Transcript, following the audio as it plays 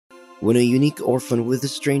When a unique orphan with a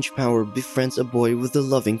strange power befriends a boy with a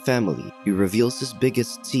loving family, he reveals his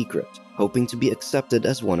biggest secret, hoping to be accepted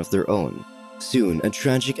as one of their own. Soon, a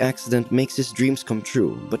tragic accident makes his dreams come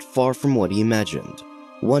true, but far from what he imagined.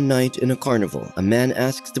 One night in a carnival, a man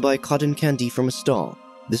asks to buy cotton candy from a stall.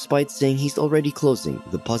 Despite saying he's already closing,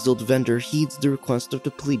 the puzzled vendor heeds the request of the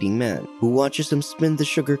pleading man, who watches him spin the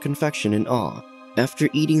sugar confection in awe. After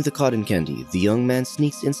eating the cotton candy, the young man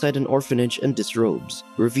sneaks inside an orphanage and disrobes,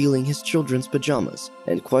 revealing his children's pajamas,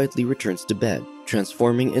 and quietly returns to bed,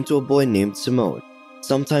 transforming into a boy named Simon.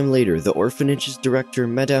 Sometime later, the orphanage's director,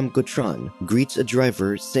 Madame Gautran, greets a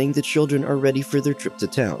driver saying the children are ready for their trip to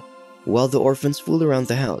town. While the orphans fool around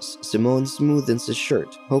the house, Simon smoothens his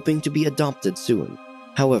shirt, hoping to be adopted soon.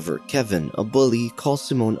 However, Kevin, a bully, calls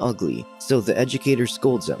Simon ugly, so the educator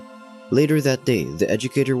scolds him. Later that day, the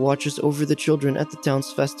educator watches over the children at the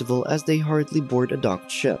town's festival as they hurriedly board a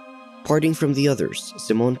docked ship. Parting from the others,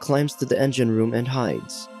 Simon climbs to the engine room and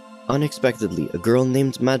hides. Unexpectedly, a girl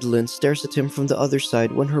named Madeleine stares at him from the other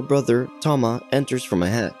side when her brother, Thomas, enters from a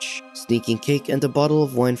hatch, sneaking cake and a bottle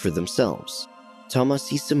of wine for themselves. Thomas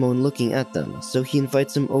sees Simon looking at them, so he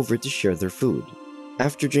invites him over to share their food.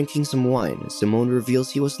 After drinking some wine, Simon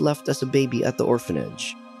reveals he was left as a baby at the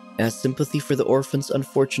orphanage. As sympathy for the orphan's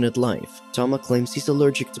unfortunate life, Thomas claims he's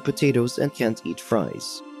allergic to potatoes and can't eat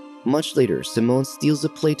fries. Much later, Simon steals a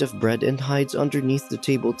plate of bread and hides underneath the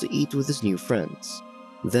table to eat with his new friends.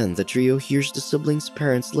 Then the trio hears the siblings'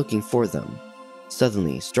 parents looking for them.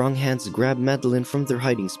 Suddenly, strong hands grab Madeleine from their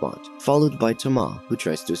hiding spot, followed by Thomas, who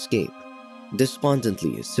tries to escape.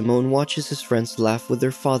 Despondently, Simon watches his friends laugh with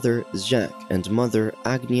their father, Jacques, and mother,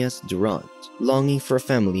 Agnès Durand, longing for a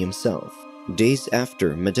family himself. Days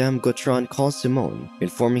after, Madame Gautran calls Simon,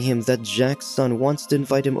 informing him that Jacques' son wants to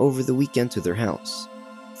invite him over the weekend to their house.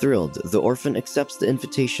 Thrilled, the orphan accepts the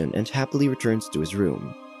invitation and happily returns to his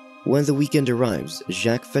room. When the weekend arrives,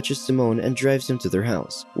 Jacques fetches Simon and drives him to their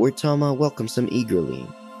house, where Thomas welcomes him eagerly.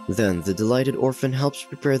 Then, the delighted orphan helps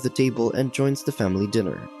prepare the table and joins the family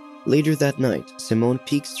dinner. Later that night, Simon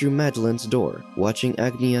peeks through Madeleine's door, watching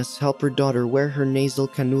Agnès help her daughter wear her nasal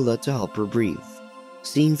cannula to help her breathe.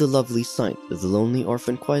 Seeing the lovely sight, the lonely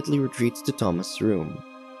orphan quietly retreats to Thomas' room.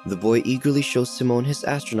 The boy eagerly shows Simon his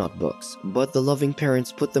astronaut books, but the loving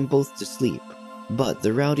parents put them both to sleep. But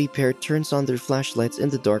the rowdy pair turns on their flashlights in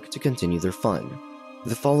the dark to continue their fun.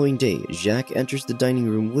 The following day, Jacques enters the dining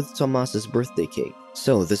room with Thomas's birthday cake,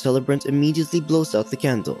 so the celebrant immediately blows out the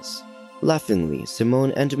candles. Laughingly,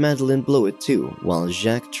 Simon and Madeleine blow it too, while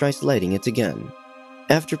Jacques tries lighting it again.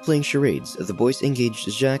 After playing charades, the boys engage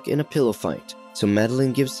Jacques in a pillow fight, so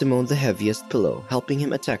Madeleine gives Simon the heaviest pillow, helping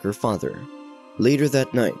him attack her father. Later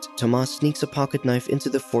that night, Thomas sneaks a pocket knife into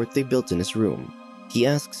the fort they built in his room. He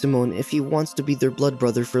asks Simon if he wants to be their blood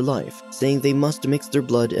brother for life, saying they must mix their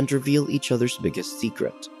blood and reveal each other's biggest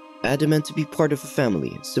secret. Adamant to be part of a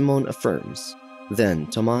family, Simon affirms. Then,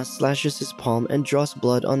 Thomas slashes his palm and draws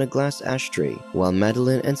blood on a glass ashtray, while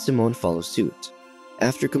Madeleine and Simon follow suit.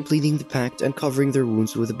 After completing the pact and covering their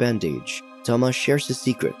wounds with a bandage, Thomas shares his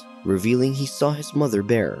secret, revealing he saw his mother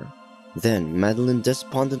bare. Then, Madeleine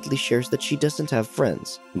despondently shares that she doesn't have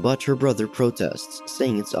friends, but her brother protests,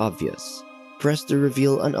 saying it's obvious. Pressed to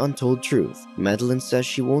reveal an untold truth, Madeleine says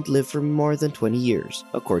she won't live for more than 20 years,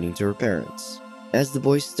 according to her parents. As the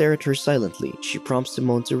boys stare at her silently, she prompts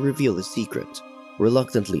Simon to reveal his secret.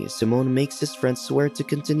 Reluctantly, Simon makes his friends swear to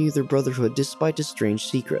continue their brotherhood despite a strange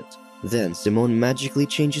secret. Then, Simon magically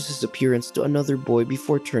changes his appearance to another boy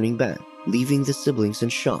before turning back, leaving the siblings in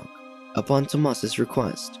shock. Upon Thomas's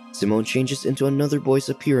request, Simon changes into another boy's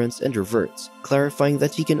appearance and reverts, clarifying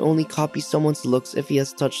that he can only copy someone's looks if he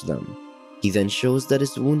has touched them. He then shows that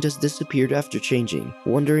his wound has disappeared after changing,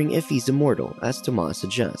 wondering if he's immortal, as Thomas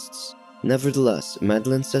suggests. Nevertheless,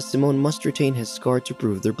 Madeleine says Simon must retain his scar to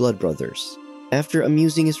prove they're blood brothers. After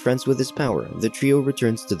amusing his friends with his power, the trio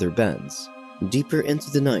returns to their beds. Deeper into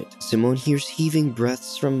the night, Simon hears heaving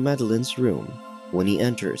breaths from Madeleine's room. When he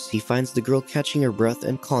enters, he finds the girl catching her breath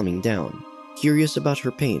and calming down. Curious about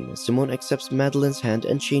her pain, Simon accepts Madeleine's hand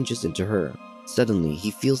and changes into her. Suddenly,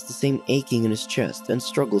 he feels the same aching in his chest and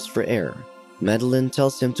struggles for air. Madeleine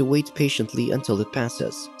tells him to wait patiently until it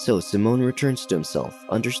passes, so Simon returns to himself,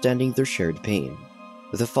 understanding their shared pain.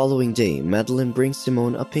 The following day, Madeleine brings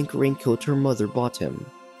Simon a pink raincoat her mother bought him.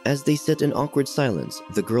 As they sit in awkward silence,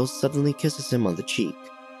 the girl suddenly kisses him on the cheek.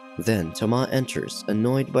 Then Thomas enters,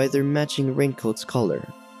 annoyed by their matching raincoat's color.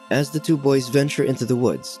 As the two boys venture into the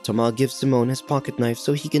woods, Thomas gives Simon his pocket knife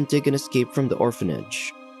so he can dig and escape from the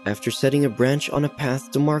orphanage. After setting a branch on a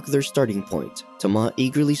path to mark their starting point, Thomas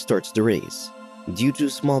eagerly starts the race. Due to a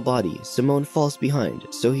small body, Simon falls behind,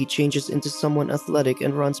 so he changes into someone athletic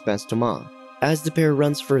and runs past Thomas. As the pair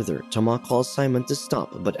runs further, Thomas calls Simon to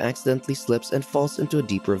stop but accidentally slips and falls into a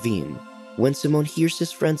deep ravine. When Simon hears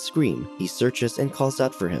his friend scream, he searches and calls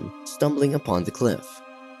out for him, stumbling upon the cliff.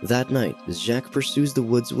 That night, Jacques pursues the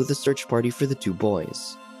woods with a search party for the two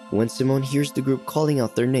boys. When Simon hears the group calling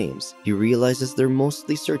out their names, he realizes they're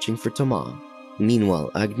mostly searching for Thomas.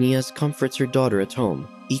 Meanwhile, Agnias comforts her daughter at home,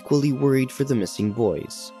 equally worried for the missing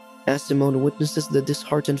boys. As Simon witnesses the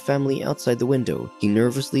disheartened family outside the window, he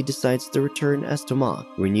nervously decides to return as Thomas,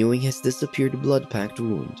 renewing his disappeared blood-packed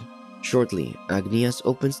wound. Shortly, Agnias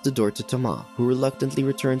opens the door to Thomas, who reluctantly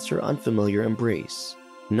returns her unfamiliar embrace.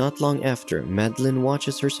 Not long after, Madeleine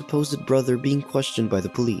watches her supposed brother being questioned by the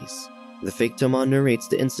police. The fake Thomas narrates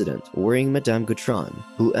the incident, worrying Madame Gautran,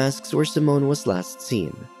 who asks where Simone was last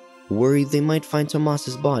seen. Worried they might find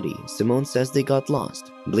Thomas's body, Simone says they got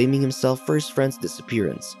lost, blaming himself for his friend's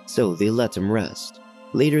disappearance, so they let him rest.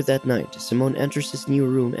 Later that night, Simone enters his new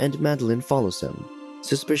room and Madeleine follows him.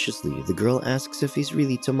 Suspiciously, the girl asks if he's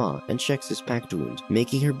really Thomas and checks his packed wound,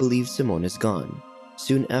 making her believe Simone is gone.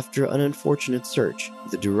 Soon after an unfortunate search,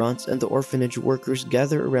 the Durants and the orphanage workers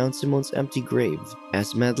gather around Simone's empty grave,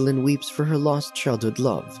 as Madeleine weeps for her lost childhood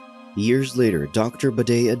love. Years later, Dr.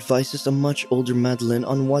 Badet advises a much older Madeleine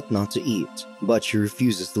on what not to eat, but she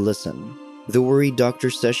refuses to listen. The worried doctor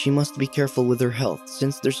says she must be careful with her health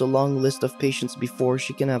since there's a long list of patients before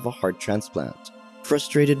she can have a heart transplant.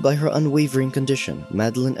 Frustrated by her unwavering condition,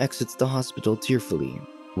 Madeleine exits the hospital tearfully.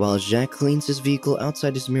 While Jacques cleans his vehicle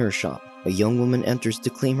outside his mirror shop, a young woman enters to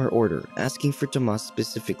claim her order, asking for Thomas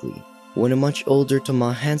specifically. When a much older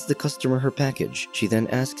Thomas hands the customer her package, she then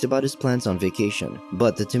asks about his plans on vacation,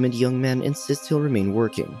 but the timid young man insists he'll remain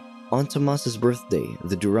working. On Thomas's birthday,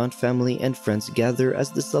 the Durant family and friends gather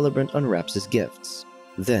as the celebrant unwraps his gifts.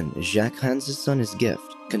 Then, Jacques hands his son his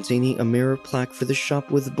gift, containing a mirror plaque for the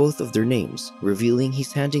shop with both of their names, revealing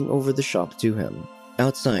he's handing over the shop to him.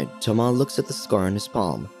 Outside, Thomas looks at the scar on his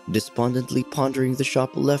palm, despondently pondering the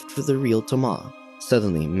shop left for the real Thomas.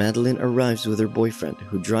 Suddenly, Madeleine arrives with her boyfriend,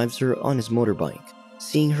 who drives her on his motorbike.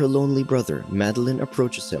 Seeing her lonely brother, Madeleine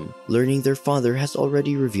approaches him, learning their father has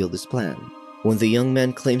already revealed his plan. When the young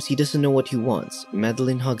man claims he doesn't know what he wants,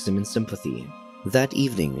 Madeleine hugs him in sympathy. That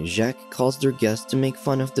evening, Jacques calls their guests to make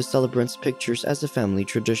fun of the celebrants' pictures as a family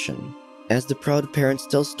tradition. As the proud parents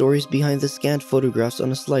tell stories behind the scanned photographs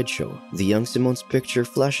on a slideshow, the young Simone's picture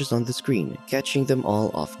flashes on the screen, catching them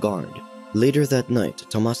all off guard. Later that night,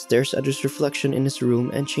 Thomas stares at his reflection in his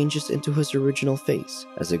room and changes into his original face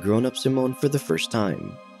as a grown-up Simone for the first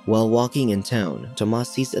time. While walking in town, Thomas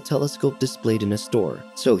sees a telescope displayed in a store,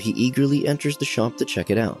 so he eagerly enters the shop to check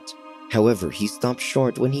it out. However, he stops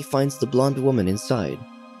short when he finds the blonde woman inside.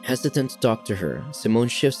 Hesitant to talk to her, Simone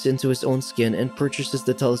shifts into his own skin and purchases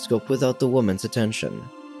the telescope without the woman's attention.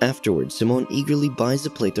 Afterwards, Simone eagerly buys a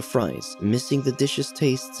plate of fries, missing the dish's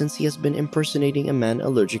taste since he has been impersonating a man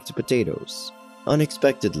allergic to potatoes.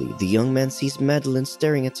 Unexpectedly, the young man sees Madeleine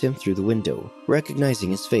staring at him through the window, recognizing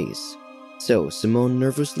his face. So, Simone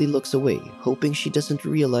nervously looks away, hoping she doesn't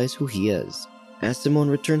realize who he is. As Simone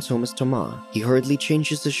returns home as Thomas, he hurriedly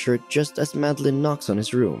changes his shirt just as Madeleine knocks on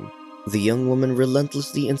his room. The young woman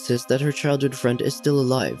relentlessly insists that her childhood friend is still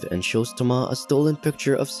alive and shows Thomas a stolen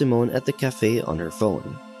picture of Simone at the cafe on her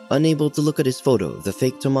phone. Unable to look at his photo, the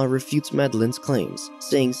fake Thomas refutes Madeleine's claims,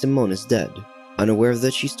 saying Simone is dead. Unaware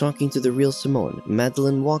that she's talking to the real Simone,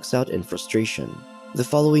 Madeleine walks out in frustration. The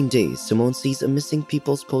following day, Simone sees a missing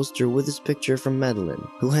people's poster with his picture from Madeleine,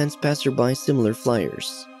 who hands passersby similar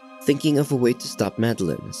flyers. Thinking of a way to stop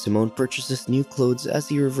Madeleine, Simone purchases new clothes as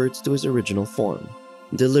he reverts to his original form.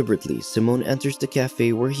 Deliberately, Simone enters the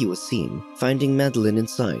cafe where he was seen, finding Madeleine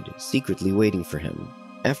inside, secretly waiting for him.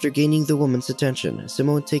 After gaining the woman's attention,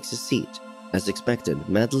 Simone takes a seat. As expected,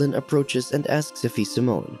 Madeleine approaches and asks if he's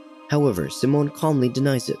Simone. However, Simone calmly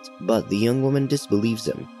denies it, but the young woman disbelieves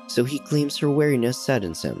him, so he claims her wariness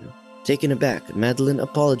saddens him. Taken aback, Madeleine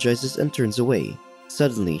apologizes and turns away.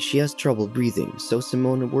 Suddenly, she has trouble breathing, so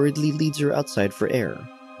Simone worriedly leads her outside for air.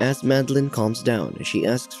 As Madeleine calms down, she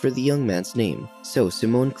asks for the young man's name, so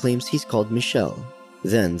Simone claims he's called Michel.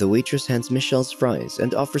 Then, the waitress hands Michel's fries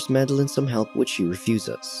and offers Madeleine some help, which she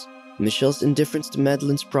refuses. Michel's indifference to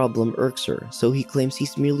Madeleine's problem irks her, so he claims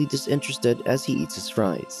he's merely disinterested as he eats his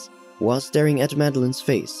fries. While staring at Madeleine's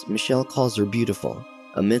face, Michel calls her beautiful.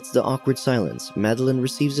 Amidst the awkward silence, Madeleine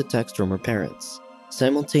receives a text from her parents.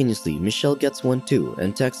 Simultaneously, Michel gets one too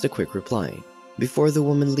and texts a quick reply. Before the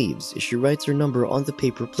woman leaves, she writes her number on the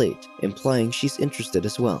paper plate, implying she's interested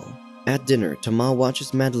as well. At dinner, Thomas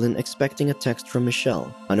watches Madeleine expecting a text from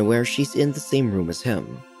Michel, unaware she's in the same room as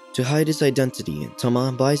him. To hide his identity,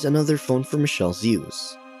 Thomas buys another phone for Michelle's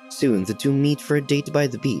use. Soon, the two meet for a date by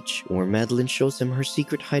the beach, where Madeleine shows him her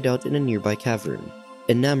secret hideout in a nearby cavern.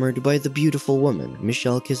 Enamored by the beautiful woman,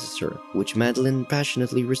 Michelle kisses her, which Madeleine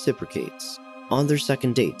passionately reciprocates. On their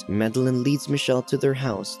second date, Madeleine leads Michelle to their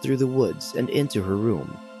house through the woods and into her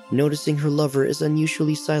room. Noticing her lover is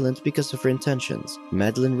unusually silent because of her intentions,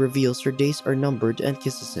 Madeleine reveals her days are numbered and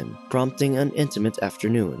kisses him, prompting an intimate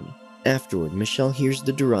afternoon. Afterward, Michelle hears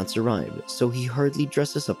the Durants arrive, so he hurriedly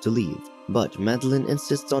dresses up to leave, but Madeleine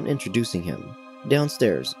insists on introducing him.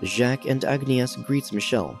 Downstairs, Jacques and Agnes greets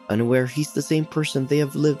Michelle, unaware he's the same person they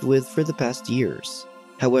have lived with for the past years.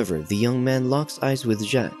 However, the young man locks eyes with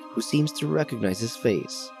Jacques, who seems to recognize his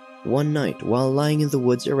face. One night, while lying in the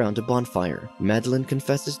woods around a bonfire, Madeleine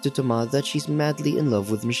confesses to Thomas that she's madly in love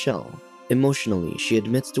with Michelle. Emotionally, she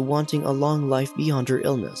admits to wanting a long life beyond her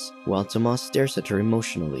illness, while Thomas stares at her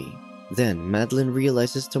emotionally. Then, Madeleine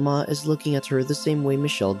realizes Thomas is looking at her the same way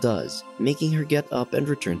Michelle does, making her get up and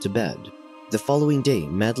return to bed. The following day,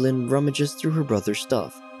 Madeleine rummages through her brother's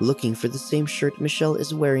stuff, looking for the same shirt Michelle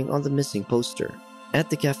is wearing on the missing poster. At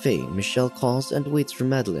the cafe, Michelle calls and waits for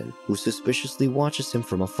Madeleine, who suspiciously watches him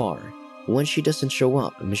from afar. When she doesn't show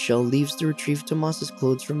up, Michelle leaves to retrieve Thomas's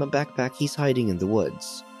clothes from a backpack he's hiding in the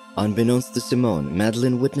woods. Unbeknownst to Simone,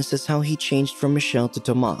 Madeleine witnesses how he changed from Michelle to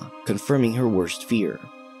Thomas, confirming her worst fear.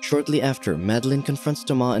 Shortly after, Madeleine confronts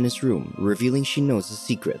Thomas in his room, revealing she knows his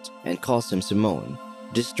secret, and calls him Simone.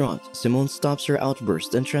 Distraught, Simone stops her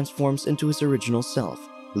outburst and transforms into his original self,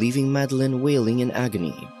 leaving Madeleine wailing in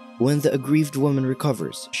agony. When the aggrieved woman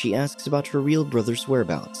recovers, she asks about her real brother's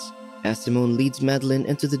whereabouts. As Simone leads Madeleine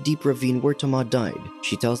into the deep ravine where Thomas died,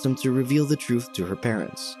 she tells him to reveal the truth to her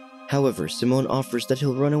parents. However, Simone offers that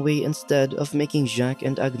he'll run away instead of making Jacques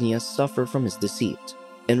and Agnes suffer from his deceit.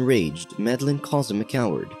 Enraged, Madeleine calls him a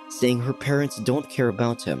coward, saying her parents don't care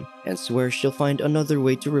about him and swears she'll find another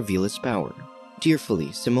way to reveal his power.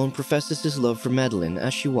 Tearfully, Simone professes his love for Madeleine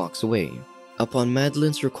as she walks away. Upon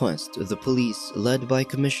Madeleine's request, the police, led by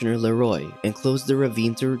Commissioner Leroy, enclose the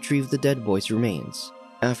ravine to retrieve the dead boy's remains.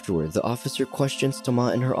 Afterward, the officer questions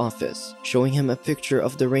Thomas in her office, showing him a picture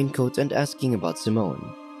of the raincoat and asking about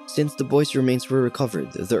Simone. Since the boy's remains were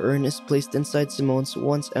recovered, the urn is placed inside Simone's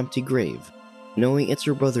once empty grave. Knowing it's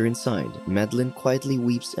her brother inside, Madeleine quietly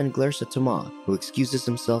weeps and glares at Thomas, who excuses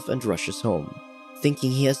himself and rushes home.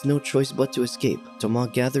 Thinking he has no choice but to escape,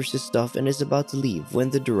 Thomas gathers his stuff and is about to leave when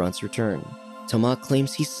the Durants return. Thomas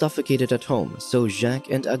claims he's suffocated at home, so Jacques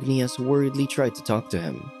and Agnes worriedly try to talk to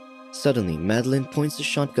him. Suddenly, Madeleine points a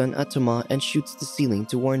shotgun at Thomas and shoots the ceiling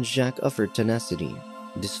to warn Jacques of her tenacity.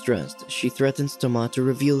 Distressed, she threatens Thomas to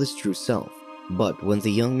reveal his true self. But when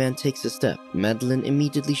the young man takes a step, Madeleine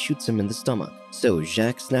immediately shoots him in the stomach, so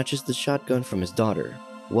Jacques snatches the shotgun from his daughter.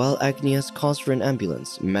 While Agnes calls for an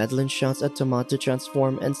ambulance, Madeleine shouts at Thomas to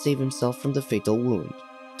transform and save himself from the fatal wound.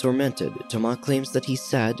 Tormented, Thomas claims that he's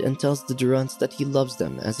sad and tells the Durants that he loves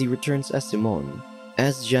them as he returns as Simone.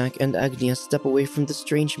 As Jacques and Agnes step away from the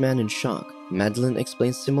strange man in shock, Madeleine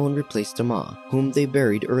explains Simone replaced Thomas, whom they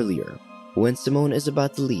buried earlier. When Simone is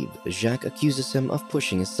about to leave, Jacques accuses him of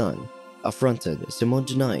pushing his son. Affronted, Simone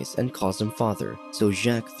denies and calls him father, so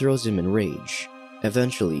Jacques throws him in rage.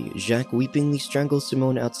 Eventually, Jacques weepingly strangles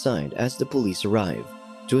Simone outside as the police arrive.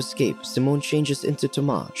 To escape, Simone changes into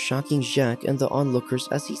Thomas, shocking Jacques and the onlookers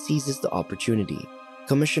as he seizes the opportunity.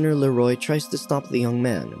 Commissioner Leroy tries to stop the young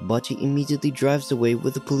man, but he immediately drives away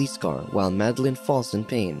with the police car while Madeleine falls in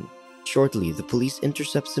pain. Shortly, the police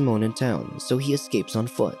intercept Simone in town, so he escapes on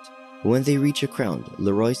foot. When they reach a crowd,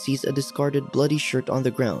 Leroy sees a discarded bloody shirt on the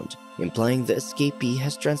ground, implying the escapee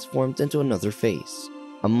has transformed into another face.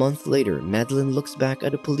 A month later, Madeleine looks back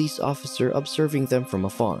at a police officer observing them from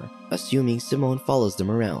afar, assuming Simone follows them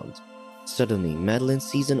around. Suddenly, Madeleine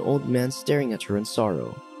sees an old man staring at her in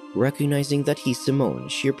sorrow. Recognizing that he's Simone,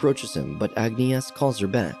 she approaches him, but Agnes calls her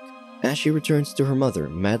back. As she returns to her mother,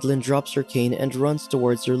 Madeleine drops her cane and runs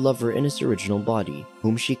towards her lover in his original body,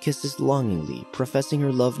 whom she kisses longingly, professing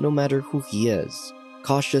her love no matter who he is.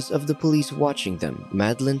 Cautious of the police watching them,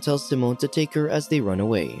 Madeleine tells Simone to take her as they run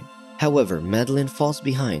away. However, Madeleine falls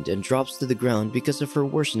behind and drops to the ground because of her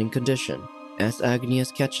worsening condition. As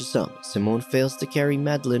Agnes catches up, Simone fails to carry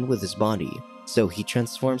Madeleine with his body, so he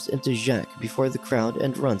transforms into Jacques before the crowd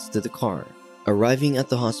and runs to the car. Arriving at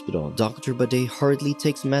the hospital, Dr. Badet hurriedly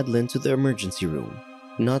takes Madeleine to the emergency room.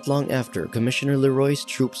 Not long after, Commissioner Leroy's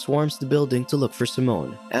troop swarms the building to look for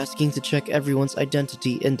Simone, asking to check everyone's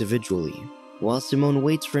identity individually. While Simone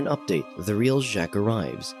waits for an update, the real Jacques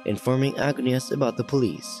arrives, informing Agnes about the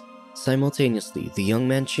police. Simultaneously, the young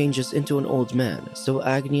man changes into an old man, so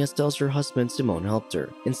Agnes tells her husband Simon helped her,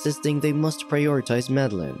 insisting they must prioritize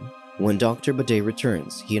Madeleine. When Dr. Bidet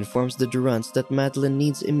returns, he informs the Durants that Madeleine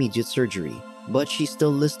needs immediate surgery, but she's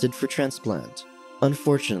still listed for transplant.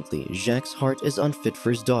 Unfortunately, Jacques' heart is unfit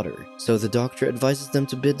for his daughter, so the doctor advises them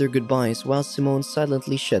to bid their goodbyes while Simone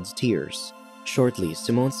silently sheds tears. Shortly,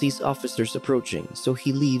 Simone sees officers approaching, so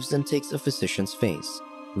he leaves and takes a physician's face.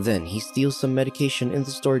 Then he steals some medication in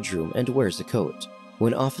the storage room and wears a coat.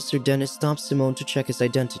 When Officer Dennis stops Simone to check his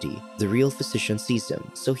identity, the real physician sees him,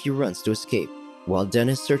 so he runs to escape. While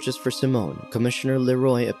Dennis searches for Simone, Commissioner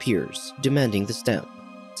Leroy appears, demanding the stamp.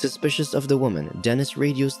 Suspicious of the woman, Dennis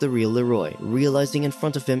radios the real Leroy, realizing in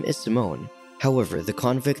front of him is Simone. However, the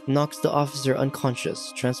convict knocks the officer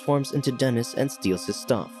unconscious, transforms into Dennis, and steals his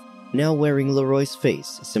stuff. Now wearing Leroy's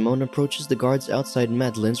face, Simone approaches the guards outside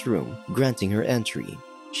Madeleine's room, granting her entry.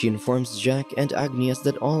 She informs Jacques and Agnes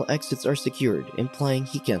that all exits are secured, implying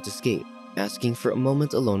he can't escape, asking for a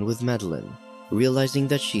moment alone with Madeleine. Realizing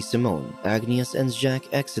that she's Simone, Agnes and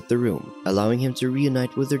Jacques exit the room, allowing him to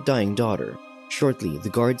reunite with their dying daughter. Shortly, the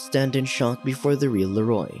guards stand in shock before the real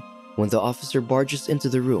Leroy. When the officer barges into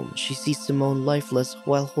the room, she sees Simone lifeless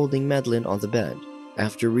while holding Madeleine on the bed.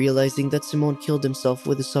 After realizing that Simone killed himself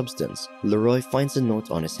with a substance, Leroy finds a note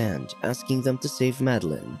on his hand, asking them to save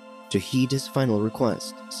Madeleine. To heed his final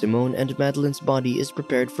request, Simone and Madeleine's body is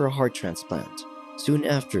prepared for a heart transplant. Soon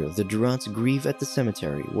after, the Durants grieve at the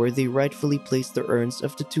cemetery where they rightfully place the urns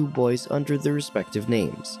of the two boys under their respective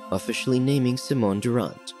names, officially naming Simone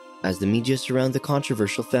Durant. As the media surround the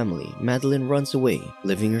controversial family, Madeleine runs away,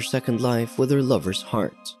 living her second life with her lover's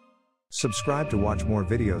heart. Subscribe to watch more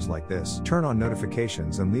videos like this, turn on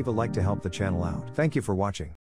notifications and leave a like to help the channel out. Thank you for watching.